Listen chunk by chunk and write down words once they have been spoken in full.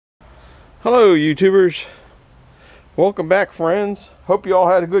Hello YouTubers, welcome back friends. Hope you all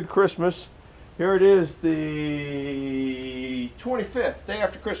had a good Christmas. Here it is, the 25th, day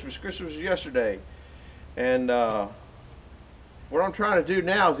after Christmas. Christmas was yesterday, and what I'm trying to do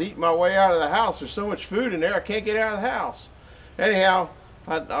now is eat my way out of the house. There's so much food in there I can't get out of the house. Anyhow,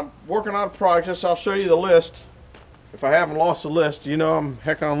 I'm working on a project. I'll show you the list. If I haven't lost the list, you know I'm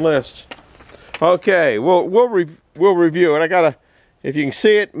heck on lists. Okay, we'll review it. I gotta, if you can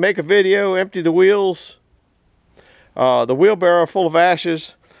see it, make a video, empty the wheels, the wheelbarrow full of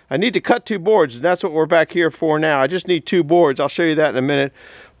ashes. I need to cut 2 boards, and that's what we're back here for now. I just need 2 boards. I'll show you that in a minute.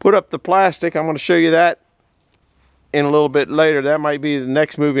 Put up the plastic. I'm going to show you that in a little bit later. That might be the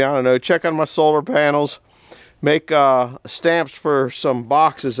next movie. I don't know. Check on my solar panels. Make stamps for some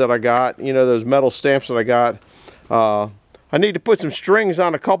boxes that I got. You know, those metal stamps that I got. I need to put some strings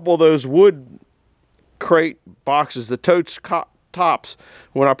on a couple of those wood crate boxes, the totes tops.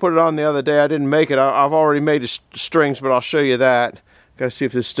 When I put it on the other day, I didn't make it. I've already made the strings, but I'll show you that. Got to see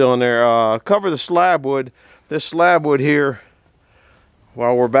if it's still in there. Cover the slab wood. This slab wood here,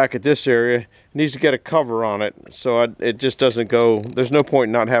 while we're back at this area, needs to get a cover on it, so it just doesn't go. There's no point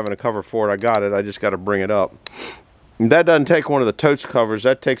in not having a cover for it. I got it. I just got to bring it up. And that doesn't take one of the totes covers.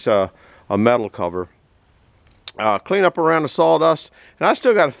 That takes a metal cover. Clean up around the sawdust, and I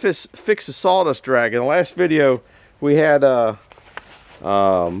still got to fix the sawdust drag. In the last video we had the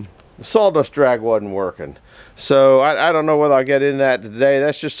sawdust drag wasn't working, so I don't know whether I'll get into that today.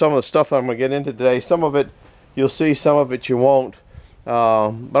 That's just some of the stuff that I'm going to get into today. Some of it you'll see, some of it you won't, but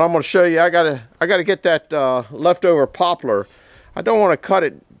I'm going to show you. I gotta get that leftover poplar. I don't want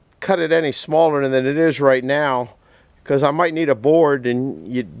to cut it any smaller than it is right now, because I might need a board,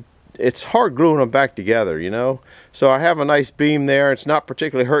 and it's hard gluing them back together, you know. So I have a nice beam there. It's not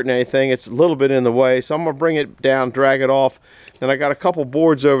particularly hurting anything. It's a little bit in the way, so I'm gonna bring it down, drag it off. Then I got a couple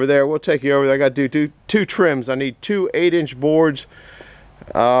boards over there. We'll take you over there. I got to do 2 trims. I need 2 8-inch boards,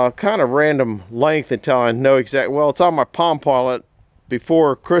 kind of random length until I know exactly. Well, it's on my palm pilot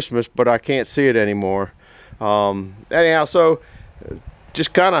before Christmas, but I can't see it anymore. Anyhow, so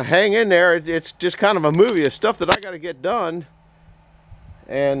just kind of hang in there. It's just kind of a movie of stuff that I got to get done.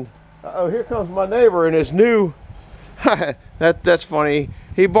 And oh, here comes my neighbor in his new that's funny.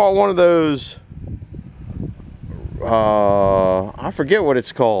 He bought one of those I forget what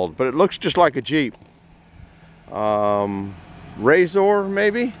it's called, but it looks just like a Jeep. ROXOR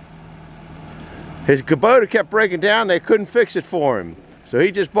maybe. His Kubota kept breaking down. They couldn't fix it for him, so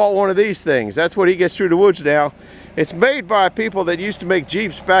he just bought one of these things. That's what he gets through the woods now. It's made by people that used to make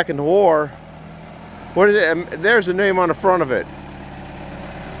Jeeps back in the war. What is it? There's the name on the front of it.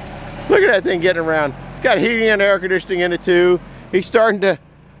 Look at that thing getting around. It's got heating and air conditioning in it too. He's starting to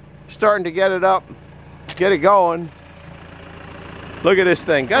get it up, get it going. Look at this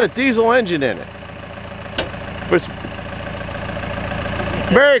thing. Got a diesel engine in it. But it's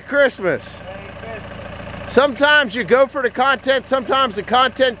Merry Christmas. Merry Christmas. Sometimes you go for the content, sometimes the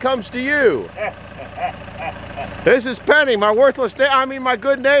content comes to you. This is Penny, my my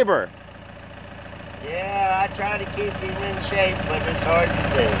good neighbor. Yeah, I try to keep him in shape, but it's hard to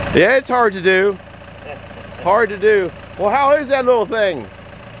do. Yeah, it's hard to do. Hard to do. Well, how is that little thing?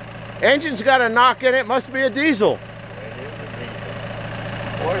 Engine's got a knock in it. Must be a diesel. It is a diesel.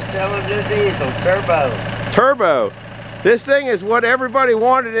 4-cylinder diesel, turbo. Turbo. This thing is what everybody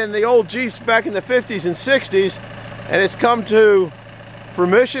wanted in the old Jeeps back in the 50s and 60s, and it's come to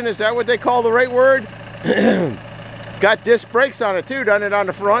fruition. Is that what they call the right word? Got disc brakes on it too, doesn't it, on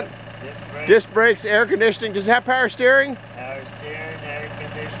the front? Disc brakes, air conditioning. Does it have power steering? Power steering, air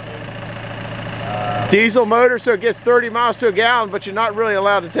conditioning. Diesel motor, so it gets 30 miles to a gallon, but you're not really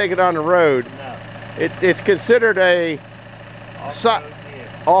allowed to take it on the road. No. It's considered a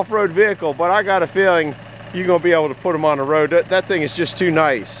off-road vehicle, but I got a feeling you're going to be able to put them on the road. That thing is just too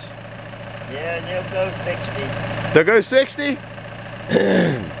nice. Yeah, and they'll go 60. They'll go 60?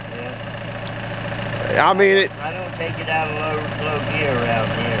 Yeah. I mean, I don't take it out of low gear around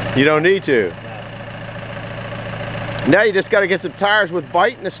here. You don't need to. No. Now you just got to get some tires with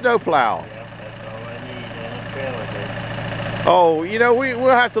bite and a snowplow. Yep, that's all I need, and a trailer hitch. Oh, you know, we'll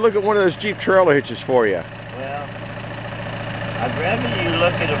have to look at one of those Jeep trailer hitches for you. Well, I'd rather you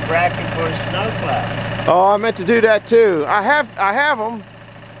look at a bracket for a snowplow. Oh, I meant to do that too. I have them.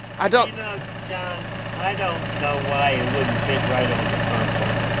 I don't. You know, John, I don't know why it wouldn't fit right on the front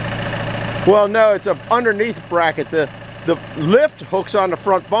one. Well, no, it's a underneath bracket. The lift hooks on the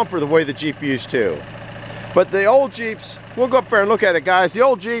front bumper the way the Jeep used to. But the old Jeeps, we'll go up there and look at it, guys. The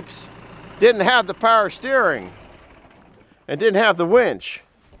old Jeeps didn't have the power steering and didn't have the winch.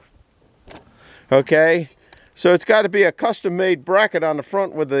 Okay, So it's got to be a custom-made bracket on the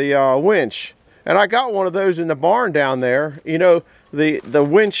front with the winch. And I got one of those in the barn down there. You know, the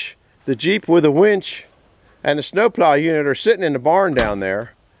winch, the Jeep with the winch and the snowplow unit are sitting in the barn down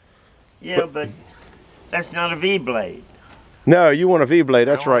there. Yeah, but that's not a V-blade. No, you want a V-blade,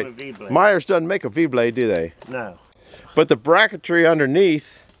 that's right. A V-blade. Myers doesn't make a V-blade, do they? No. But the bracketry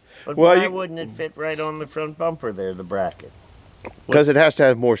underneath... But well, why wouldn't it fit right on the front bumper there, the bracket? Because it has to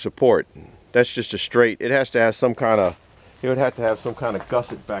have more support. That's just a straight. It has to have some kind of... It would have to have some kind of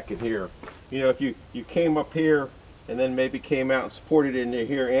gusset back in here. You know, if you came up here and then maybe came out and supported it in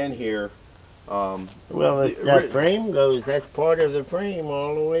here and here... well, that frame goes, that's part of the frame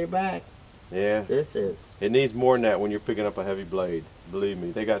all the way back. Yeah. This is. It needs more than that when you're picking up a heavy blade. Believe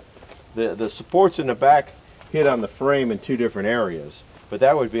me. They got... The supports in the back hit on the frame in two different areas. But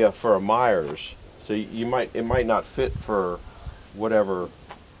that would be for a Myers. So it might not fit for whatever.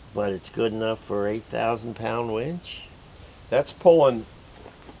 But it's good enough for 8,000-pound winch? That's pulling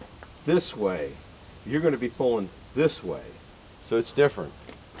this way. You're going to be pulling this way. So it's different.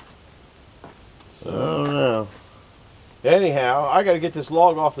 So, oh no. Anyhow, I got to get this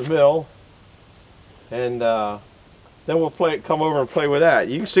log off the mill. And then we'll come over and play with that.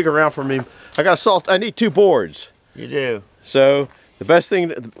 You can stick around for me. I need 2 boards. You do. So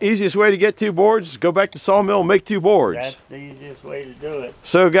the easiest way to get 2 boards is go back to sawmill and make 2 boards. That's the easiest way to do it.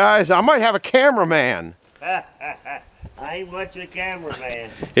 So guys, I might have a cameraman. I ain't much of a cameraman.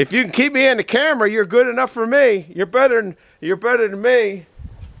 If you can keep me in the camera, you're good enough for me. You're better than me.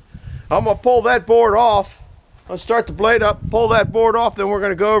 I'm gonna pull that board off. Let's start the blade up, pull that board off, then we're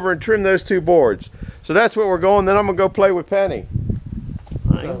gonna go over and trim those 2 boards. So that's what we're going. Then I'm gonna go play with Penny.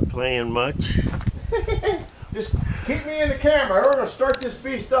 I ain't playing much. Just keep me in the camera. We're going to start this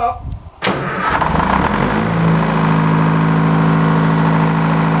beast up.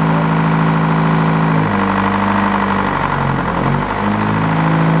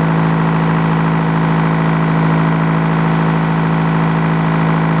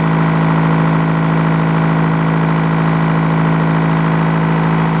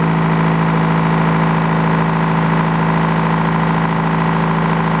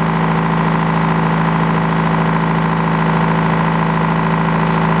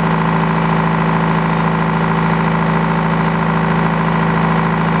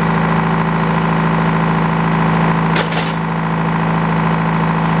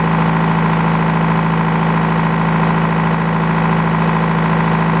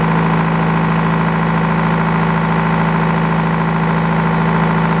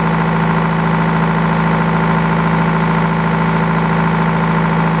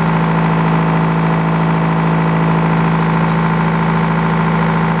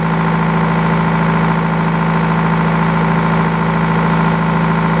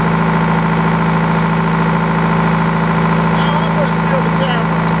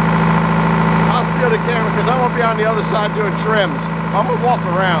 On the other side doing trims. I'm gonna walk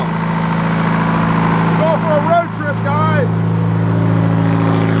around. We're going for a road trip, guys.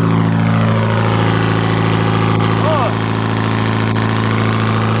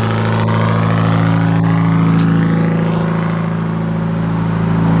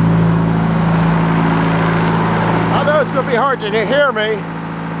 I know it's gonna be hard to hear me,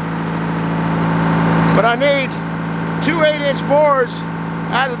 but I need 2 8-inch boards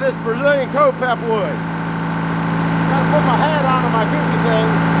out of this Brazilian copep wood. Gotta put my hat on my goofy thing.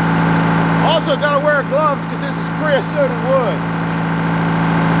 Also gotta wear gloves because this is creosote wood.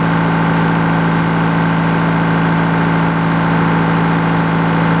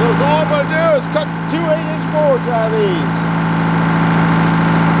 So all I'm gonna do is cut 2 8-inch boards out of these.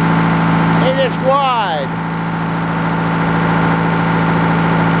 8-inch wide.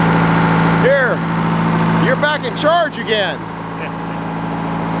 Here, you're back in charge again.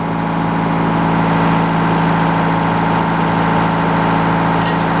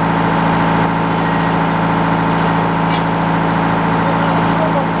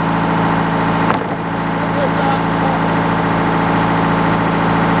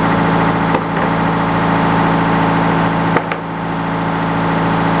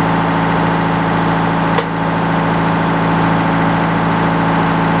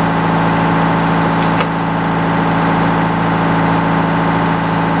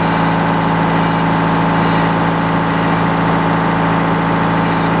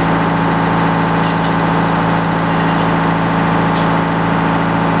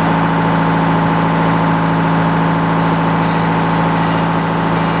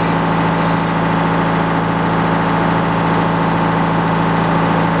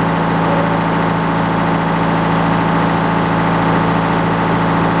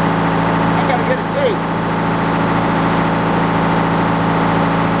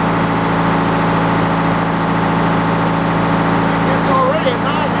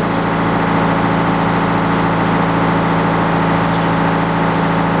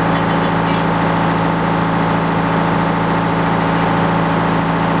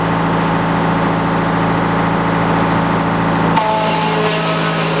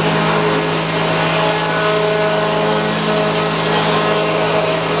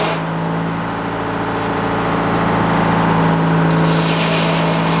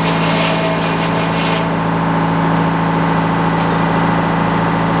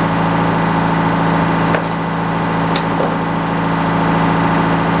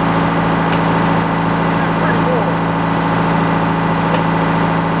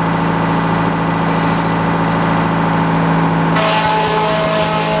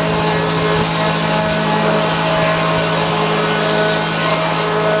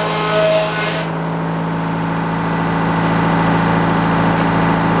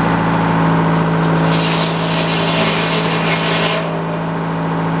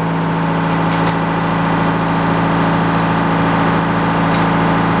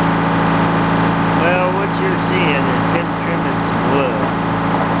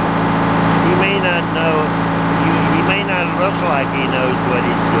 he knows what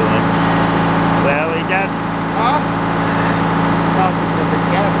he's doing. Well, he doesn't. Huh? Talking to the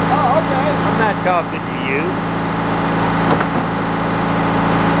camera. Oh, okay. I'm not talking to you.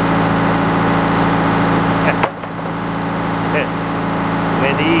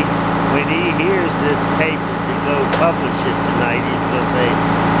 When he hears this tape to go publish it tonight, he's going to say,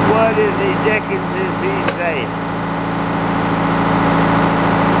 "What in the dickens is he saying?"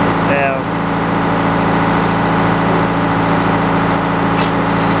 Well,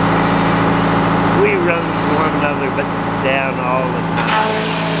 we run one another but down all the time.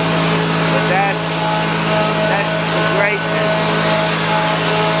 But that's the greatness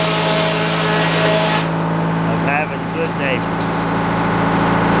of having good neighbors.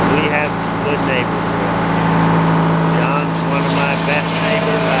 We have some good neighbors around. John's one of my best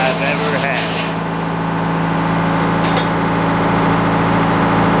neighbors I've ever had.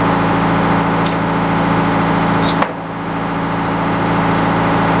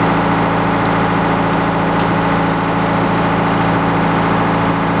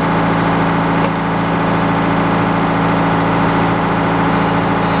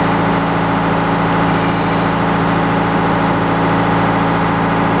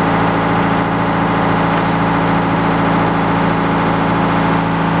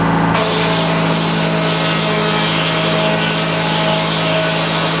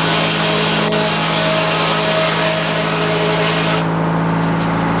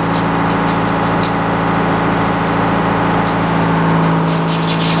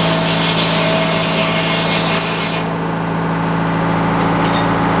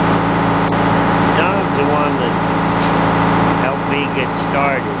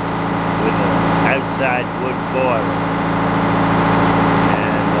 Started with an outside wood boiler,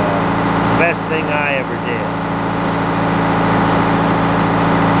 and it's the best thing I ever did.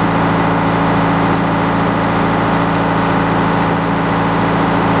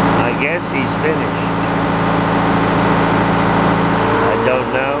 I guess he's finished. I don't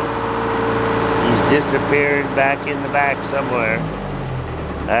know. He's disappeared back in the back somewhere.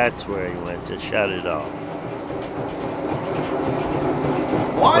 That's where he went to shut it off.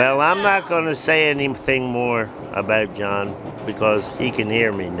 Well, I'm not going to say anything more about John because he can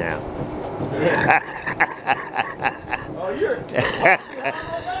hear me now. Oh, you're...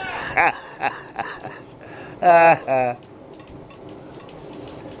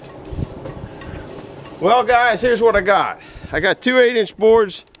 Well, guys, here's what I got. I got two 8-inch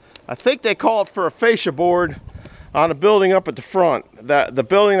boards. I think they call it for a fascia board on a building up at the front. The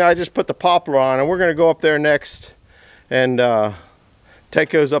building that I just put the poplar on, and we're going to go up there next and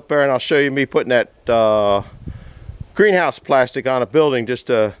take those up there, and I'll show you me putting that greenhouse plastic on a building just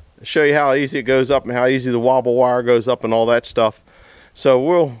to show you how easy it goes up and how easy the wobble wire goes up and all that stuff. So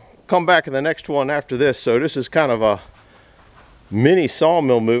we'll come back in the next one after this. So this is kind of a mini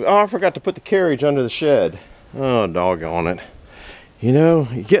sawmill move. Oh, I forgot to put the carriage under the shed. Oh, doggone it. You know,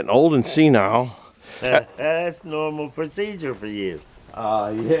 you're getting old and senile. That's normal procedure for you. Yeah,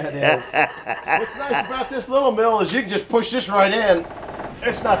 it is. What's nice about this little mill is you can just push this right in.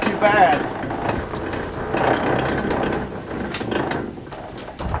 It's not too bad.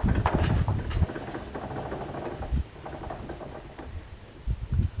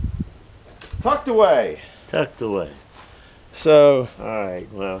 Tucked away. Tucked away. So. All right,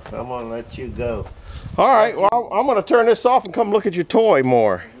 well, I'm going to let you go. All right, well, I'm going to turn this off and come look at your toy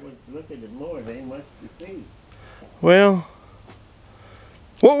more. Look at it more, there ain't much to see. Well,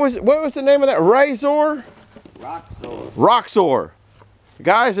 what was the name of that? ROXOR? ROXOR. ROXOR.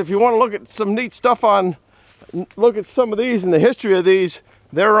 Guys, if you want to look at some neat stuff look at some of these and the history of these,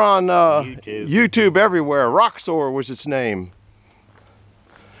 they're on YouTube everywhere. ROXOR was its name.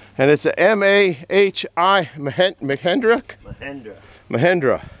 And it's a M-A-H-I, Mahindra?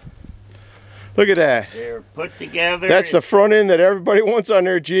 Mahindra. Look at that. They're put together. That's the front end that everybody wants on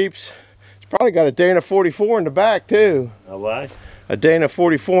their Jeeps. It's probably got a Dana 44 in the back too. A what? A Dana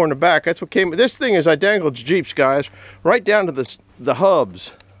 44 in the back. That's what came. This thing is identical to Jeeps, guys. Right down to the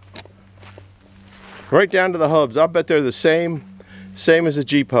hubs. Right down to the hubs. I bet they're the same as a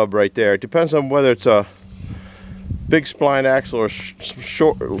Jeep hub right there. It depends on whether it's a big spline axle or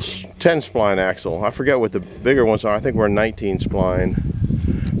short 10 spline axle. I forget what the bigger ones are. I think we're 19 spline.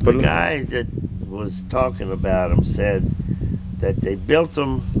 But the guy that was talking about them said that they built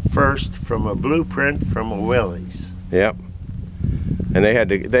them first from a blueprint from a Willys. Yep. And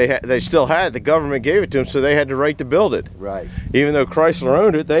they still had, the government gave it to them, so they had the right to build it. Right. Even though Chrysler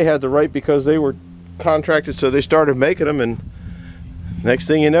owned it, they had the right because they were contracted, so they started making them, and next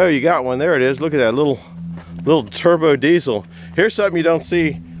thing you know, you got one. There it is. Look at that little turbo diesel. Here's something you don't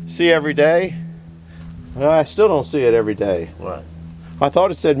see every day. I still don't see it every day. What? I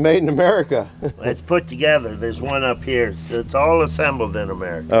thought it said made in America. It's put together. There's one up here. So it's all assembled in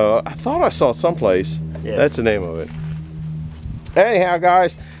America. Oh, I thought I saw it someplace. Yeah. That's the name of it. Anyhow,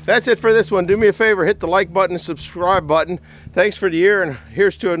 guys, that's it for this one. Do me a favor, hit the like button and subscribe button. Thanks for the year, and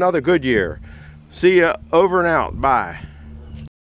here's to another good year. See ya over and out. Bye.